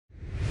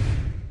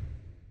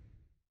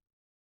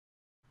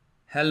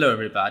Hello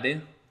everybody,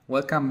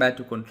 welcome back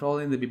to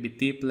Controlling the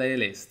BBT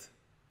playlist.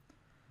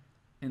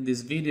 In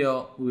this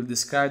video we will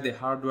describe the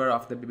hardware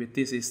of the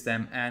BBT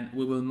system and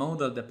we will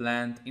model the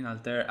plant in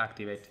Altair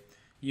Activate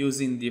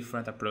using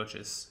different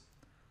approaches.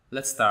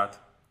 Let's start.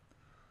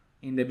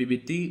 In the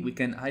BBT we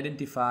can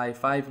identify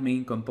 5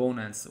 main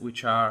components,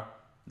 which are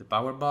the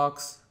power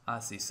box,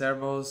 AC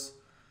servos,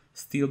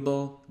 steel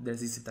ball, the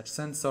ZZ touch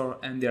sensor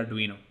and the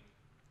Arduino.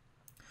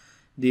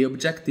 The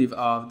objective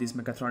of this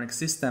mechatronic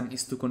system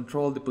is to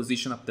control the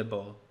position of the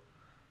ball.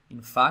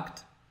 In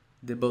fact,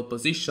 the ball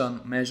position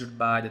measured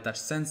by the touch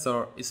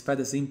sensor is fed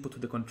as input to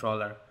the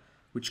controller,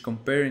 which,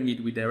 comparing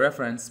it with the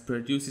reference,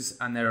 produces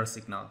an error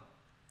signal.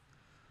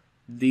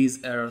 This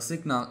error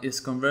signal is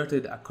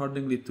converted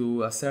accordingly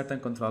to a certain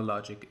control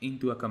logic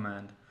into a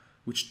command,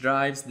 which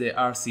drives the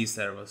RC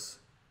servos.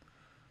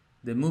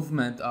 The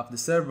movement of the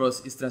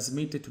servos is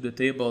transmitted to the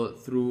table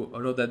through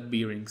rotate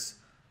bearings,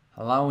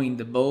 allowing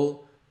the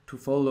ball to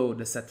follow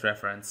the set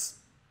reference.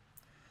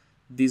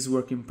 This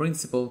working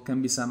principle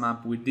can be summed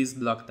up with this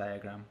block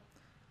diagram,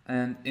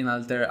 and in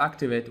Altair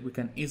Activate we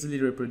can easily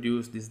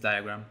reproduce this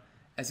diagram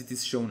as it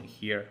is shown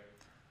here,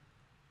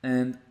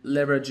 and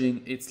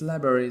leveraging its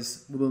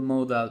libraries we will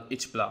model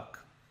each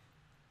block.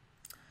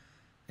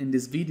 In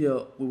this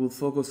video we will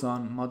focus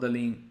on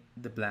modeling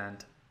the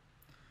plant,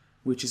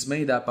 which is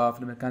made up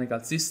of the mechanical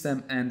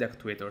system and the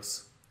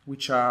actuators,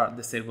 which are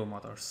the servo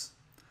motors.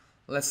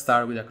 Let's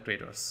start with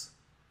actuators.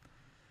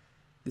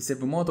 The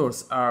servo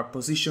motors are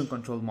position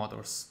control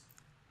motors,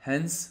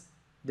 hence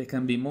they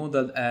can be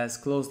modeled as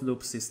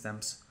closed-loop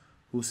systems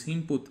whose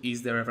input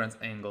is the reference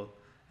angle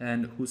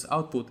and whose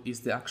output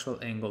is the actual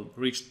angle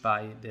reached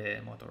by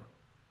the motor.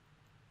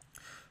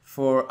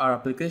 For our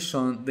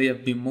application, they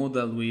have been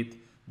modeled with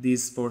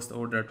this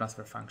first-order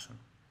transfer function.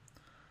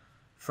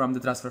 From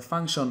the transfer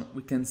function,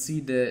 we can see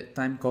the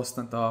time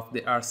constant of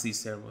the RC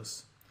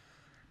servos.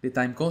 The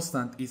time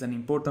constant is an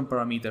important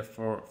parameter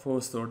for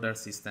first-order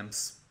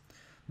systems,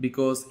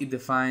 because it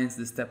defines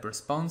the step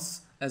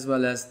response as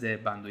well as the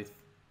bandwidth.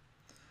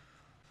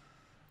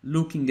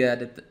 Looking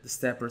at the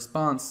step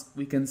response,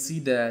 we can see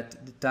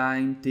that the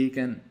time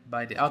taken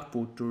by the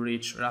output to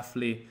reach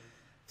roughly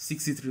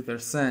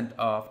 63%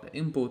 of the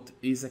input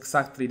is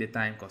exactly the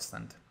time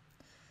constant.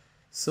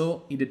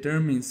 So it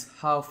determines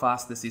how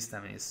fast the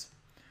system is.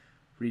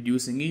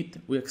 Reducing it,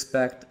 we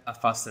expect a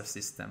faster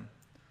system.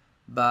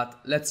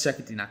 But let's check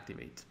it in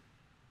Activate.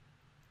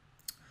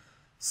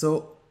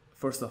 So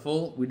first of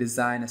all, we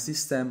design a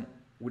system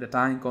with a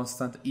time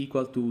constant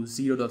equal to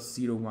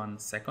 0.01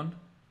 second.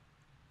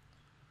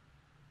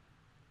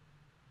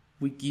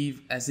 We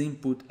give as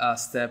input a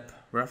step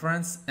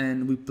reference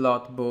and we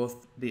plot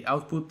both the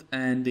output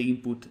and the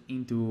input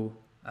into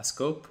a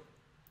scope.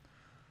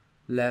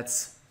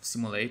 Let's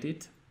simulate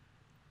it.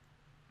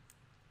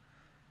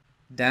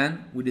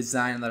 Then we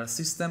design another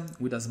system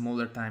with a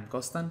smaller time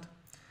constant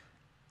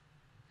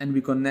and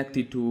we connect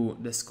it to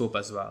the scope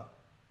as well.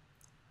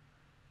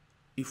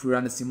 If we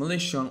run the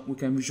simulation, we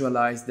can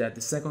visualize that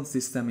the second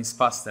system is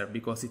faster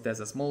because it has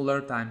a smaller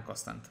time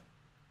constant.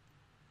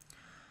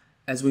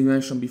 As we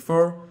mentioned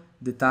before,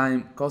 the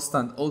time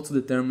constant also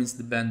determines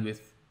the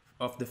bandwidth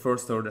of the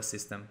first order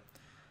system.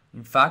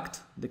 In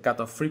fact, the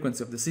cutoff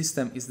frequency of the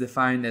system is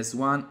defined as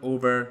 1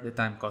 over the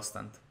time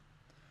constant.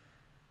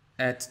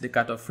 At the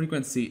cutoff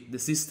frequency, the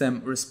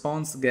system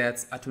response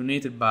gets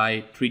attenuated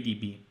by 3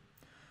 dB.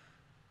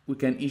 We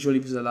can easily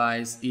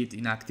visualize it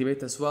in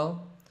Activate as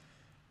well.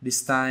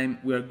 This time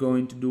we are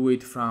going to do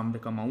it from the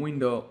command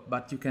window,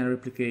 but you can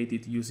replicate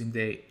it using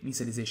the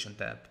initialization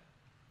tab.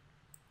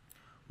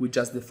 We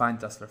just define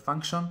transfer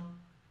function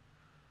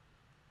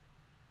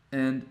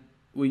and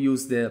we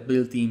use the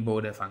built-in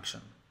Bode function.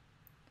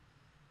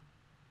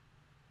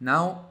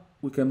 Now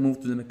we can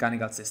move to the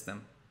mechanical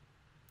system.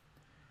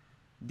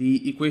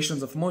 The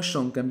equations of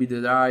motion can be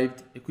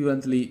derived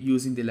equivalently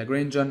using the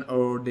Lagrangian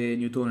or the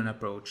Newtonian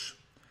approach.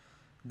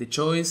 The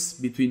choice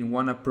between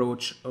one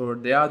approach or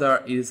the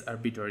other is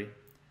arbitrary.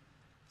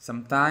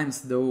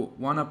 Sometimes, though,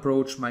 one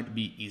approach might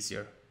be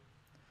easier.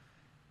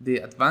 The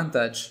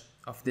advantage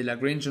of the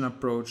Lagrangian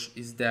approach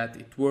is that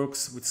it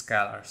works with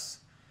scalars.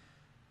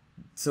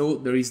 So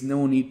there is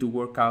no need to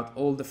work out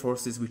all the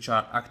forces which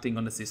are acting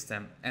on the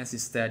system, as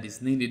instead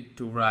is needed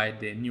to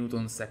write the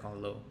Newton's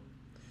second law.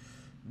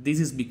 This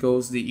is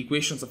because the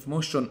equations of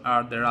motion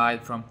are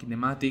derived from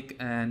kinematic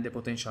and the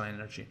potential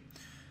energy,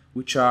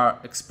 which are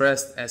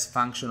expressed as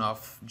function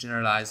of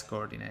generalized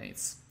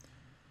coordinates.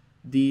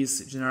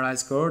 These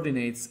generalized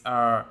coordinates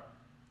are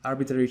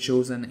arbitrarily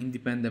chosen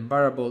independent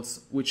variables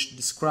which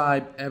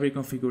describe every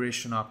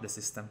configuration of the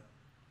system,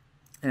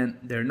 and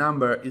their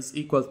number is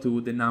equal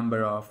to the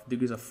number of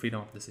degrees of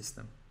freedom of the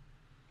system.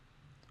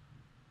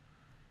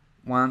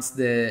 Once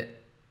the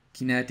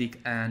kinetic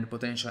and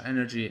potential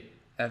energy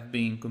have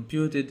been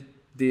computed,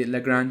 the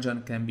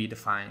Lagrangian can be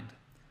defined,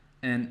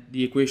 and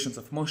the equations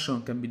of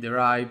motion can be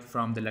derived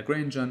from the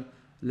Lagrangian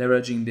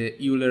leveraging the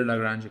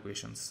Euler-Lagrange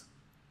equations.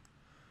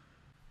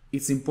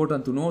 It's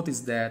important to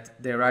notice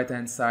that the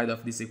right-hand side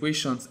of these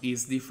equations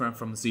is different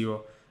from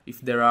 0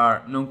 if there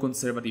are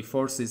non-conservative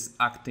forces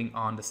acting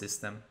on the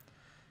system.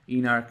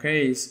 In our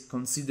case,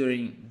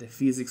 considering the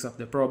physics of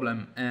the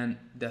problem and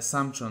the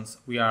assumptions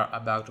we are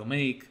about to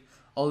make,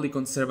 only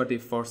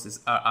conservative forces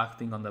are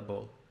acting on the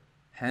ball.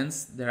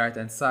 Hence, the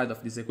right-hand side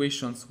of these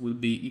equations will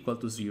be equal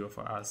to 0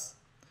 for us.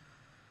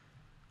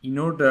 In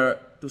order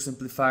to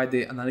simplify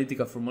the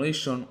analytical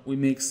formulation, we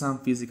make some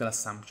physical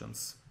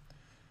assumptions.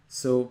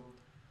 So,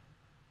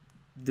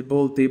 the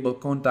ball table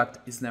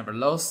contact is never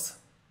lost,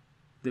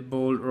 the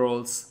ball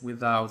rolls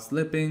without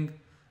slipping,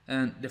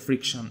 and the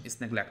friction is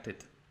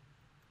neglected.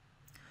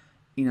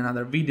 In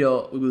another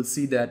video, we will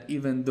see that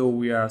even though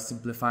we are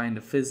simplifying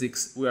the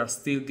physics, we are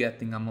still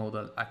getting a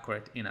model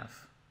accurate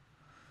enough.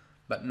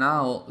 But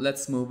now,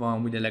 let's move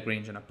on with the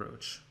Lagrangian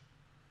approach.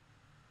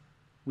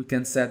 We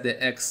can set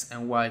the x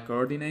and y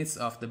coordinates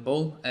of the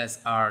ball as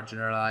our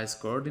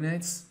generalized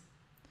coordinates.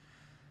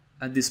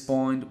 At this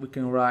point, we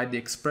can write the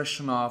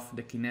expression of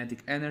the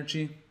kinetic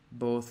energy,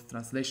 both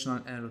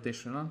translational and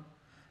rotational,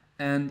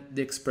 and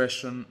the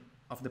expression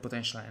of the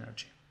potential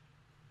energy.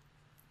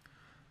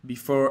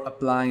 Before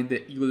applying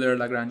the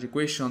Euler-Lagrange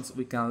equations,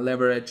 we can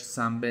leverage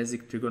some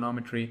basic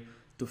trigonometry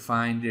to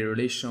find the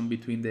relation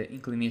between the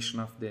inclination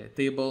of the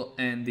table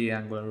and the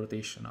angular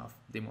rotation of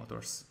the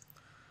motors.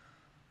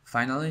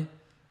 Finally,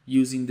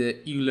 using the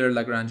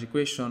Euler-Lagrange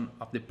equation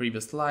of the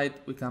previous slide,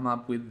 we come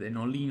up with the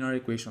nonlinear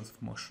equations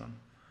of motion,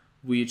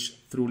 which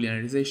through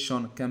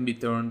linearization can be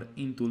turned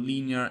into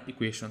linear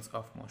equations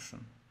of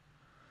motion.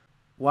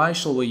 Why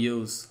shall we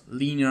use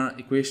linear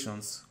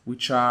equations,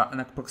 which are an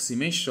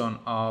approximation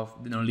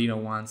of the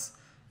nonlinear ones,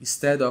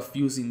 instead of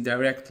using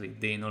directly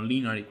the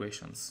nonlinear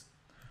equations?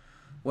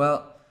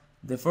 Well,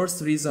 the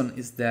first reason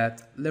is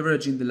that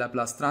leveraging the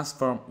Laplace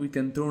transform, we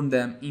can turn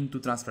them into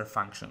transfer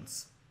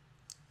functions,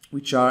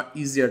 which are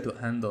easier to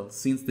handle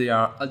since they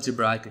are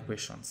algebraic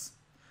equations.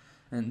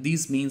 And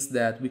this means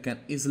that we can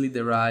easily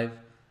derive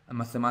a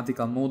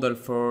mathematical model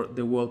for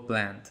the whole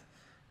plant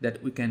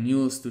that we can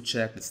use to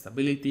check the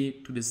stability,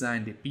 to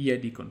design the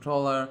PID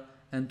controller,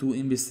 and to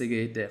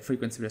investigate the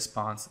frequency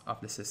response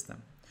of the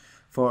system.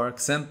 For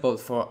example,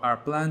 for our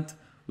plant,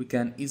 we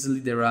can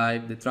easily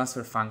derive the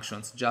transfer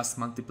functions just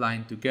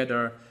multiplying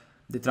together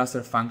the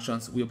transfer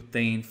functions we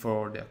obtained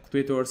for the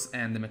actuators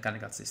and the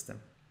mechanical system.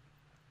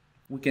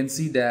 We can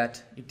see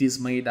that it is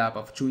made up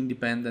of two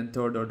independent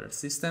third-order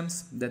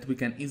systems that we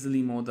can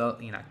easily model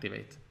in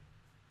Activate.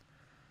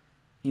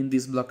 In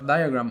this block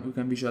diagram, we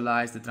can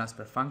visualize the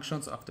transfer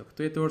functions of the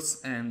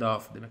actuators and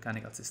of the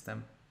mechanical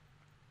system.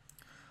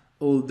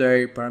 All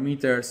their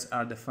parameters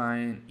are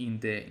defined in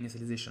the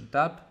initialization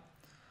tab.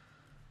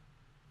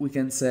 We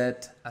can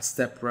set a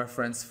step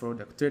reference for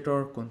the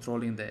actuator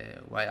controlling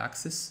the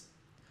y-axis.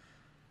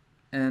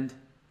 And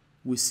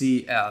we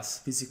see as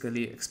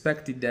physically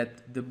expected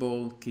that the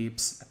ball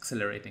keeps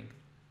accelerating.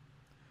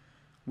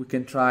 We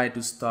can try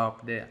to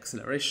stop the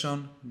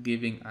acceleration,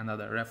 giving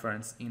another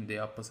reference in the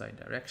opposite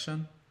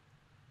direction.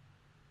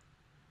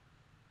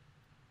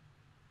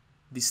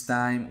 This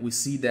time we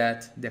see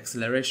that the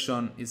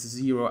acceleration is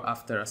 0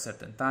 after a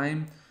certain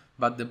time,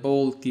 but the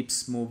ball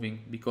keeps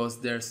moving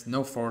because there's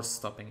no force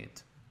stopping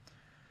it.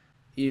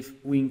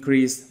 If we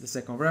increase the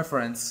second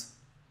reference,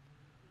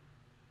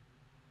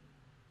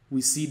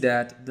 we see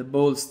that the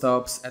ball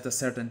stops at a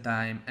certain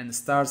time and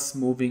starts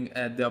moving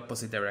at the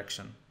opposite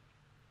direction.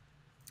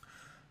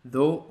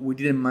 Though we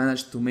didn't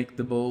manage to make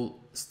the ball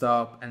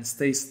stop and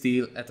stay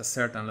still at a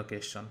certain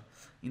location,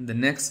 in the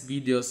next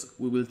videos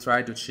we will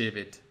try to achieve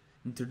it,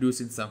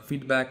 introducing some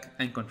feedback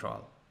and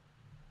control.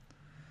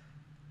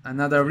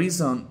 Another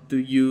reason to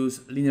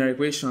use linear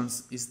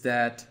equations is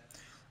that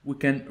we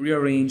can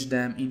rearrange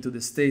them into the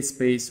state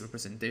space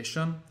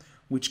representation,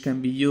 which can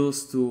be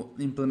used to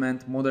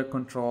implement motor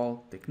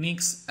control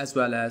techniques as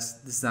well as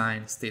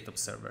design state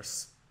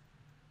observers.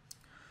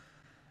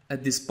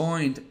 At this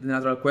point, the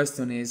natural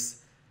question is,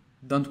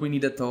 don't we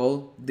need at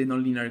all the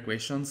nonlinear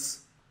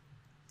equations?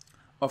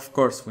 Of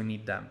course we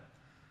need them,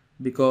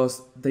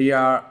 because they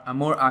are a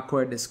more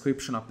accurate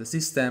description of the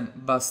system,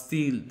 but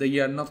still they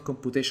are not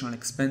computationally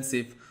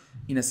expensive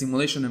in a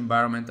simulation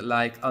environment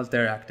like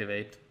Altair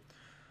Activate.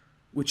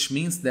 Which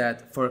means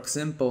that, for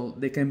example,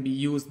 they can be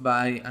used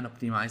by an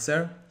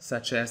optimizer,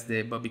 such as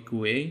the Bobby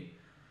QA,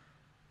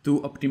 to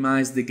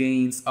optimize the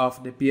gains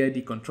of the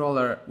PID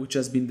controller, which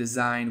has been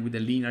designed with the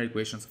linear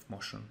equations of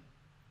motion.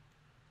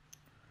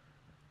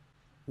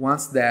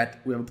 Once that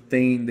we have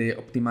obtained the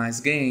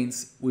optimized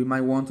gains, we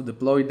might want to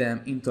deploy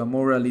them into a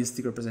more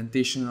realistic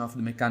representation of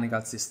the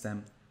mechanical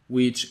system,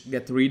 which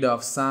get rid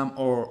of some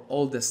or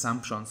all the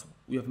assumptions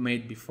we have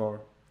made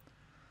before.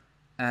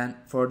 And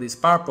for this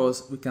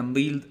purpose, we can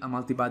build a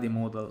multi-body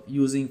model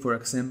using, for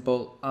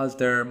example,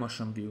 Altair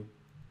Motion View.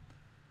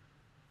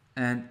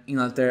 And in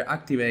Altair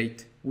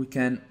Activate, we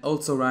can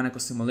also run a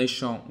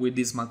co-simulation with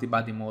this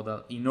multi-body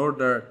model in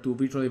order to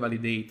virtually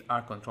validate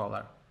our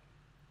controller.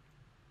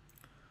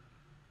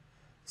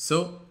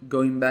 So,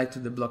 going back to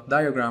the block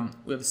diagram,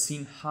 we have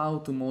seen how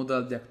to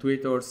model the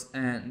actuators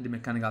and the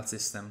mechanical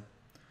system.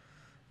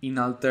 In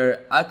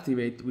Altair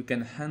Activate, we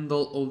can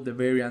handle all the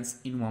variants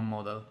in one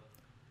model.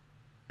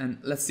 and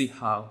let's see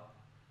how.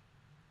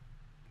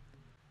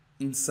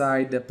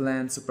 Inside the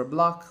plant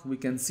superblock, we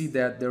can see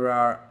that there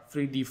are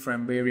 3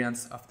 different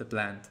variants of the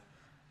plant,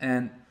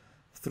 and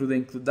through the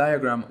include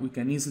diagram we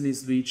can easily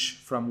switch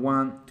from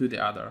one to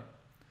the other.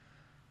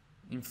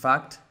 In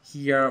fact,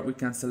 here we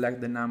can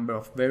select the number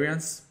of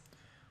variants,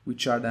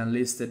 which are then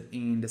listed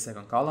in the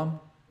second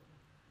column,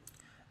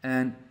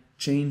 and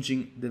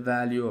changing the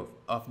value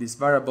of this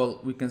variable,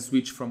 we can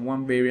switch from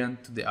one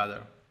variant to the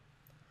other.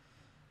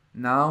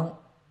 Now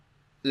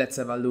let's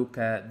have a look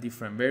at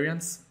different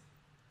variants.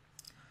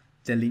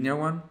 The linear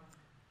one,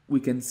 we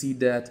can see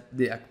that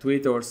the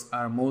actuators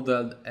are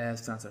modeled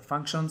as transfer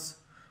functions.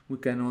 We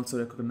can also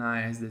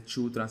recognize the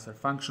 2 transfer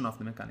functions of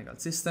the mechanical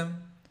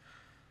system.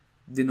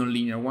 The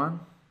nonlinear one,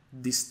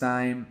 this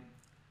time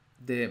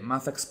the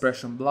math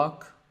expression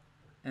block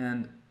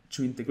and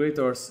 2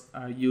 integrators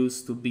are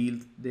used to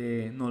build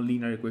the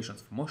nonlinear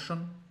equations of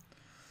motion.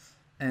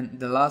 And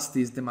the last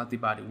is the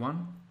multi-body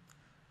one.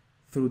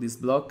 Through this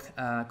block,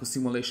 a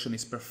co-simulation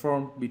is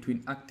performed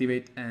between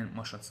Activate and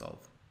motion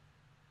solve.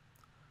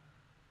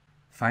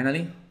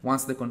 Finally,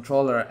 once the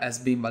controller has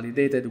been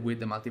validated with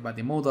the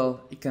multi-body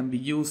model, it can be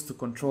used to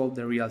control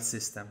the real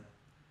system.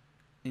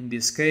 In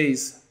this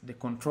case, the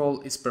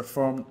control is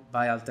performed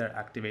by Altair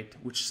Activate,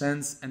 which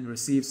sends and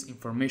receives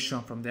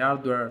information from the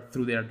hardware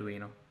through the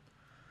Arduino.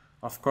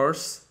 Of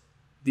course,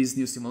 this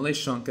new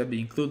simulation can be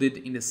included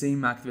in the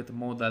same Activate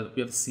model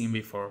we have seen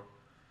before.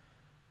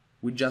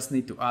 We just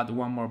need to add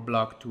one more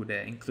block to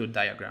the include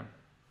diagram.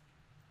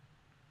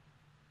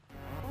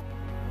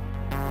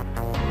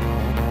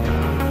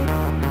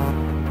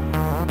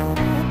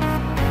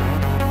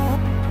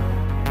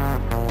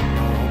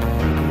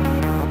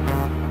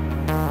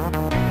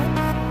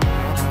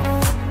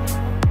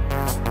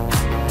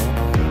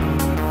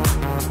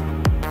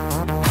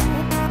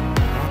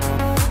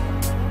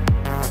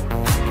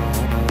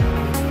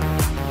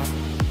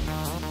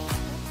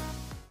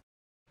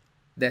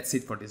 That's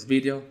it for this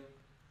video.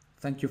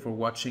 Thank you for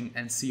watching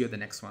and see you in the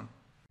next one.